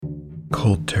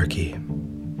Cold turkey.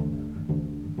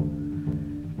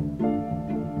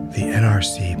 The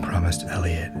NRC promised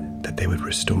Elliott that they would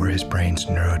restore his brain's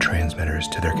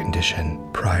neurotransmitters to their condition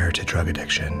prior to drug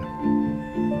addiction.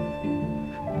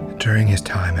 During his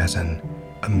time as an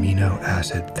amino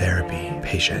acid therapy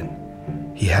patient,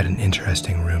 he had an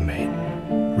interesting roommate,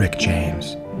 Rick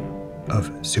James,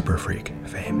 of Super Freak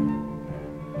fame.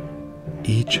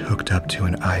 Each hooked up to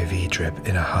an IV drip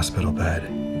in a hospital bed.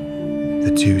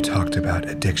 The two talked about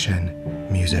addiction,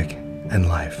 music, and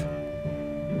life.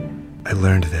 I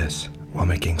learned this while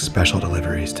making special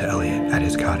deliveries to Elliott at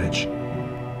his cottage.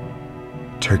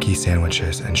 Turkey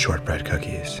sandwiches and shortbread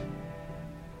cookies.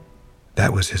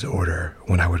 That was his order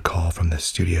when I would call from the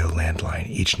studio landline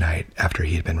each night after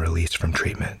he had been released from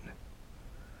treatment.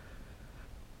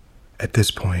 At this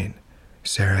point,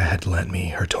 Sarah had lent me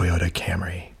her Toyota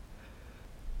Camry.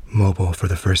 Mobile for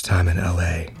the first time in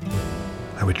LA,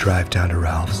 I would drive down to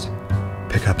Ralph's,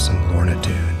 pick up some Lorna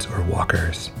Doones or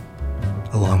Walkers,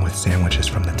 along with sandwiches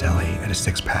from the deli and a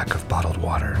 6-pack of bottled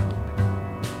water,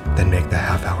 then make the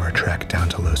half-hour trek down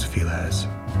to Los Feliz.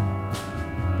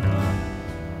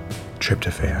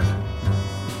 Tryptophan.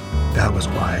 That was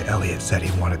why Elliott said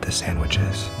he wanted the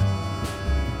sandwiches.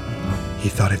 He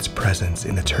thought its presence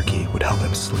in the turkey would help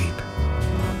him sleep.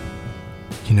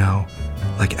 You know,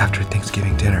 like after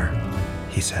Thanksgiving dinner,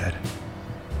 he said.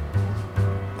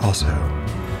 Also,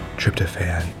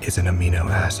 tryptophan is an amino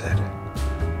acid,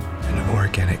 an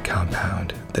organic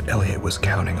compound that Elliott was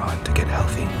counting on to get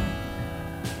healthy.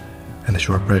 And the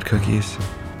shortbread cookies?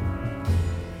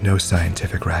 No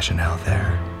scientific rationale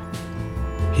there.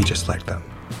 He just liked them.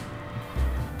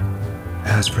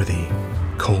 As for the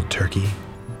cold turkey,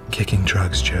 kicking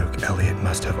drugs joke Elliott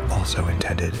must have also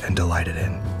intended and delighted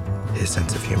in, his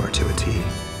sense of humor to a T.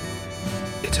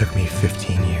 It took me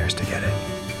 15 years to get it.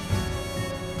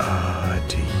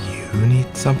 Do you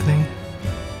need something?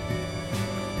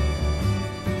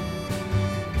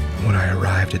 When I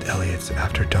arrived at Elliott's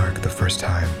after dark the first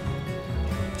time,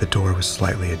 the door was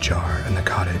slightly ajar and the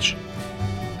cottage,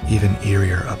 even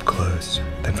eerier up close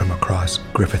than from across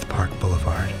Griffith Park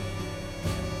Boulevard,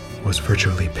 was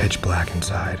virtually pitch black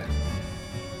inside.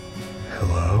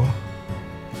 "Hello?"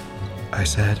 I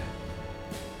said,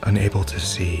 unable to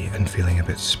see and feeling a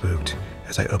bit spooked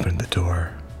as I opened the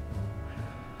door.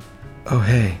 "Oh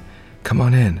hey, come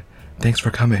on in. Thanks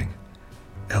for coming,"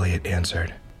 Elliott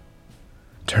answered,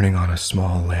 turning on a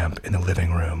small lamp in the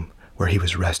living room where he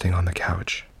was resting on the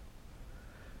couch.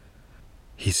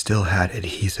 He still had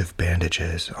adhesive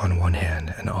bandages on one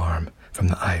hand and arm from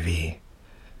the IV,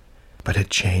 but had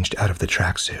changed out of the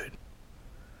tracksuit.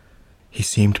 He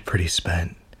seemed pretty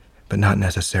spent, but not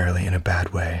necessarily in a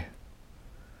bad way.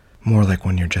 More like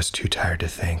when you're just too tired to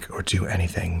think or do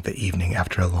anything the evening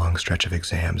after a long stretch of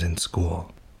exams in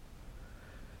school.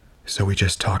 So we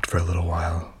just talked for a little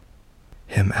while,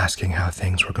 him asking how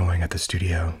things were going at the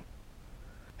studio,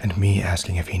 and me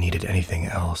asking if he needed anything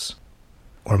else,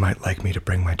 or might like me to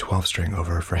bring my 12-string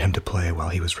over for him to play while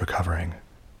he was recovering.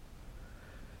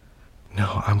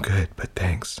 "No, I'm good, but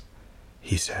thanks,"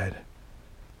 he said.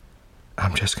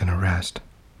 "I'm just gonna rest."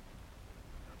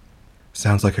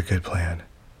 "Sounds like a good plan,"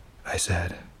 I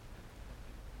said.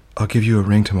 "I'll give you a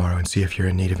ring tomorrow and see if you're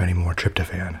in need of any more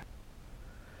tryptophan."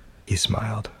 He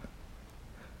smiled.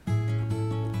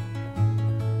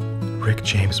 Rick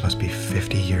James must be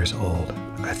 50 years old,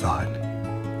 I thought.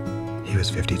 He was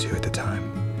 52 at the time,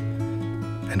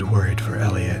 and worried for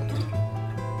Elliott,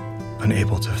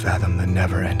 unable to fathom the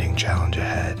never-ending challenge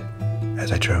ahead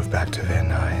as I drove back to Van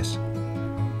Nuys.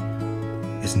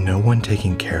 "Is no one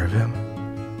taking care of him?"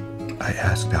 I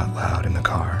asked out loud in the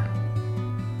car.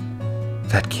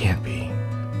 "That can't be.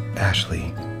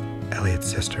 Ashley, Elliott's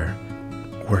sister,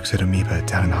 works at Amoeba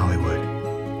down in Hollywood,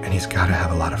 and he's gotta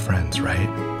have a lot of friends, right?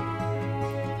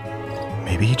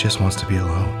 Maybe he just wants to be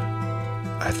alone,"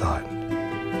 I thought,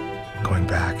 going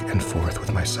back and forth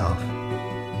with myself.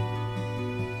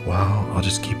 "Well, I'll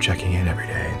just keep checking in every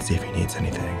day and see if he needs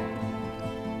anything."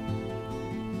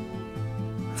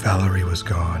 Valerie was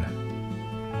gone,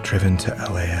 driven to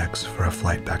LAX for a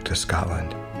flight back to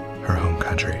Scotland, her home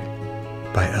country,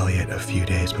 by Elliott a few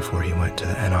days before he went to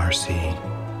the NRC.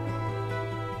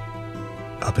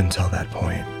 Up until that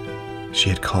point, she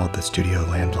had called the studio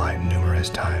landline numerous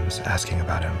times asking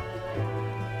about him,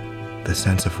 the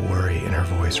sense of worry in her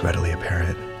voice readily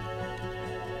apparent.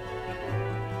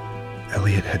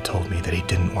 Elliott had told me that he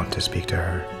didn't want to speak to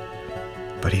her,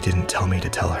 but he didn't tell me to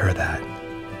tell her that,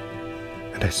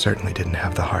 and I certainly didn't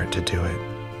have the heart to do it.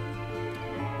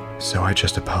 So I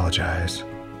just apologize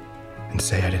and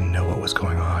say I didn't know what was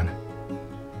going on.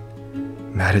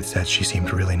 Matt had said she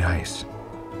seemed really nice,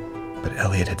 but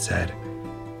Elliott had said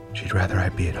she'd rather I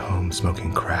be at home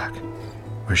smoking crack,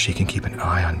 where she can keep an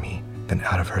eye on me, than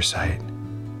out of her sight.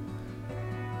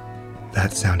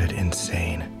 That sounded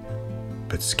insane,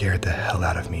 but scared the hell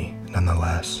out of me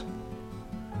nonetheless.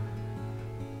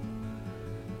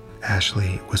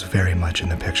 Ashley was very much in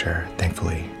the picture,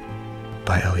 thankfully,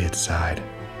 by Elliott's side,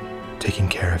 taking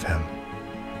care of him.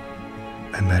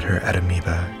 I met her at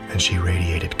Amoeba, and she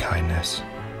radiated kindness.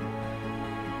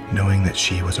 Knowing that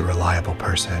she was a reliable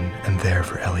person and there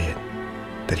for Elliott,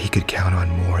 that he could count on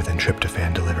more than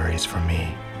tryptophan deliveries from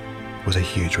me, was a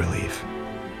huge relief.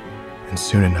 And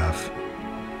soon enough,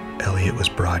 Elliott was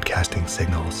broadcasting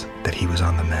signals that he was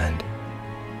on the mend,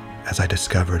 as I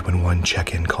discovered when one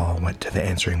check-in call went to the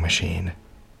answering machine,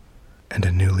 and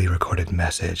a newly recorded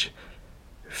message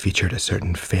featured a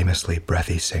certain famously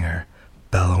breathy singer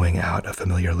bellowing out a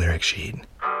familiar lyric sheet.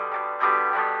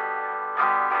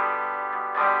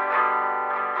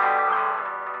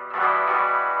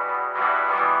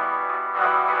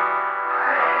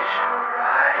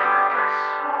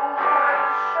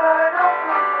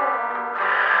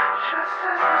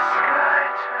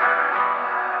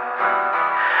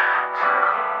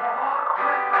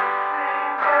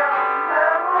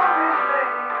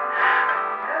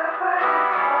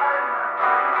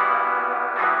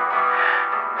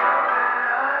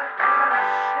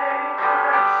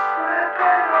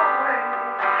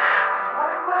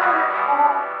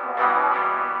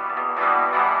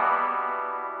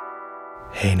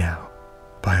 Hey Now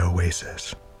by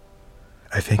Oasis.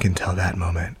 I think until that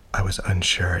moment, I was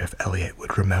unsure if Elliott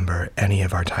would remember any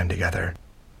of our time together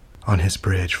on his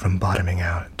bridge from bottoming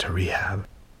out to rehab.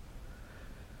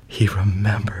 He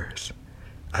remembers,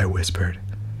 I whispered,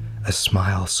 a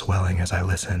smile swelling as I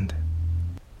listened.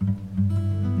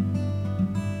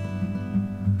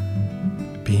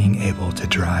 Being able to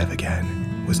drive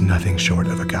again was nothing short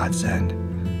of a godsend.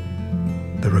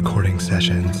 The recording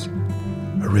sessions,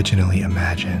 originally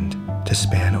imagined to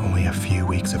span only a few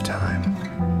weeks of time,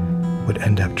 would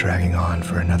end up dragging on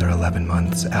for another 11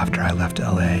 months after I left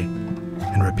LA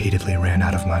and repeatedly ran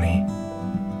out of money.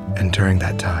 And during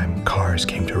that time, cars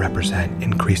came to represent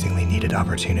increasingly needed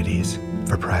opportunities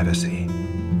for privacy.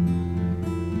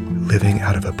 Living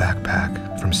out of a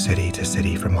backpack from city to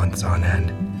city for months on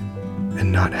end,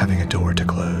 and not having a door to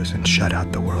close and shut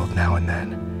out the world now and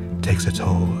then, takes a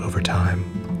toll over time.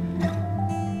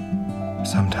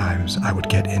 Sometimes I would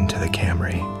get into the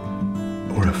Camry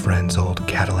or a friend's old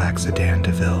Cadillac sedan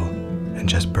DeVille and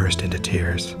just burst into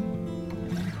tears.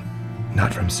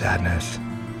 Not from sadness,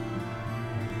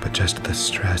 but just the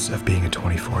stress of being a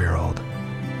 24-year-old,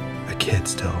 a kid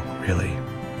still, really,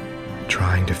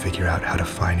 trying to figure out how to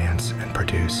finance and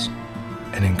produce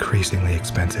an increasingly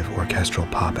expensive orchestral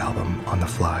pop album on the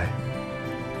fly.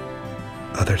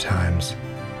 Other times,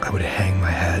 I would hang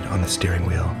my head on the steering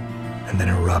wheel and then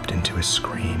erupt into a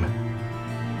scream.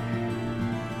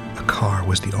 A car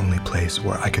was the only place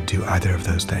where I could do either of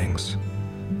those things.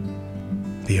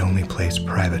 The only place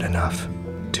private enough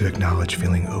to acknowledge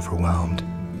feeling overwhelmed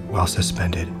while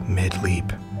suspended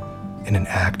mid-leap in an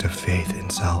act of faith in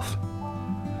self.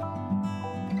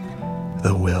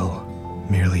 The will,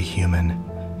 merely human,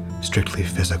 strictly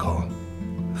physical,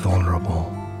 vulnerable,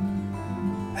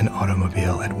 an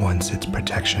automobile at once its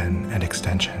protection and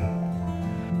extension.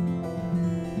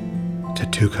 To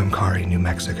Tucumcari, New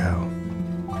Mexico,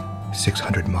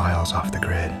 600 miles off the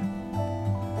grid,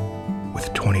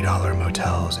 with $20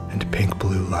 motels and pink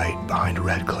blue light behind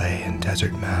red clay and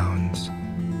desert mounds.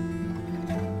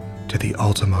 To the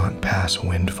Altamont Pass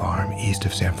wind farm east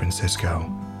of San Francisco,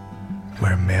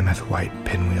 where mammoth white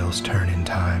pinwheels turn in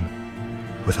time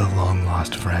with a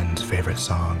long-lost friend's favorite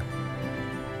song.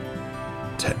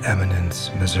 To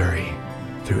Eminence, Missouri,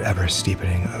 through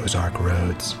ever-steepening Ozark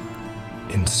roads,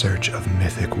 in search of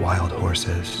mythic wild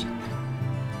horses.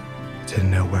 To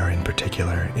nowhere in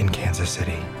particular in Kansas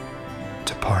City,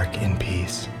 to park in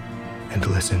peace and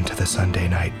listen to the Sunday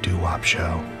night doo-wop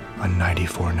show on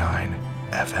 94.9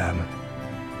 FM.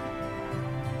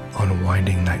 On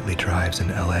winding nightly drives in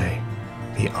LA,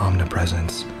 the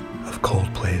omnipresence of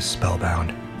Coldplay's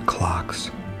spellbound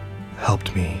Clocks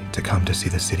helped me to come to see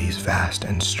the city's vast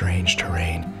and strange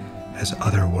terrain as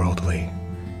otherworldly,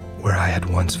 where I had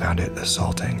once found it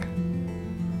assaulting.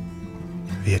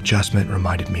 The adjustment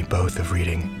reminded me both of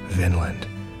reading Vinland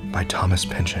by Thomas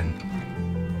Pynchon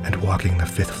and walking the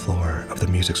 5th floor of the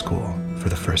music school for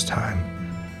the first time,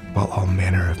 while all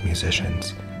manner of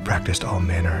musicians practiced all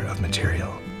manner of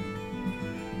material.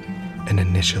 An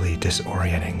initially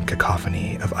disorienting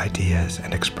cacophony of ideas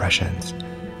and expressions,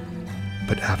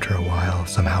 but after a while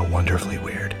somehow wonderfully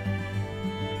weird.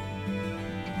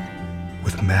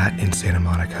 With Matt in Santa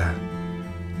Monica,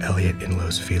 Elliott in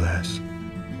Los Feliz,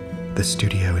 the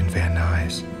studio in Van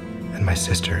Nuys, and my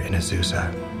sister in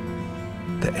Azusa.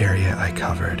 The area I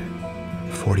covered,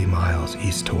 40 miles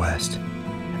east to west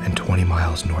and 20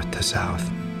 miles north to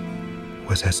south,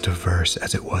 was as diverse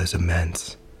as it was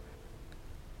immense.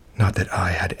 Not that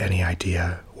I had any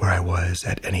idea where I was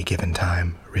at any given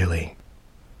time, really.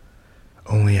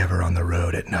 Only ever on the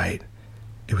road at night.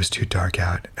 It was too dark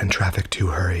out and traffic too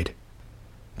hurried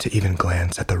to even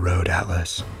glance at the road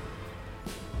atlas.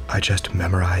 I just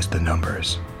memorized the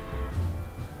numbers.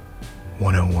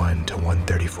 101 to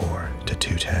 134 to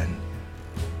 210,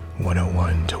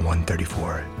 101 to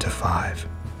 134 to 5,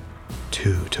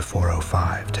 2 to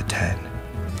 405 to 10.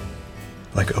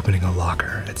 Like opening a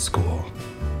locker at school,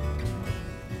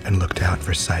 and looked out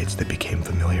for sights that became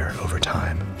familiar over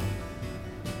time.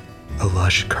 A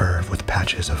lush curve with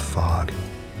patches of fog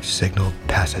signaled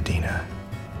Pasadena.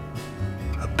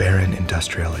 A barren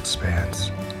industrial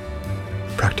expanse,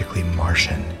 practically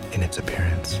Martian in its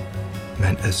appearance,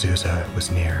 meant Azusa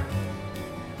was near,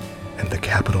 and the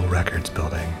Capitol Records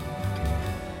building,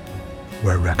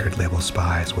 where record label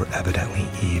spies were evidently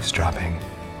eavesdropping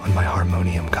on my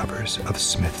harmonium covers of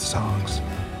Smith songs.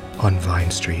 On Vine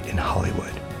Street in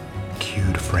Hollywood,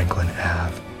 cued Franklin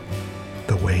Ave,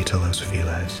 the way to Los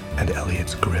Feliz and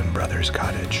Elliott's Grimm Brothers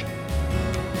cottage.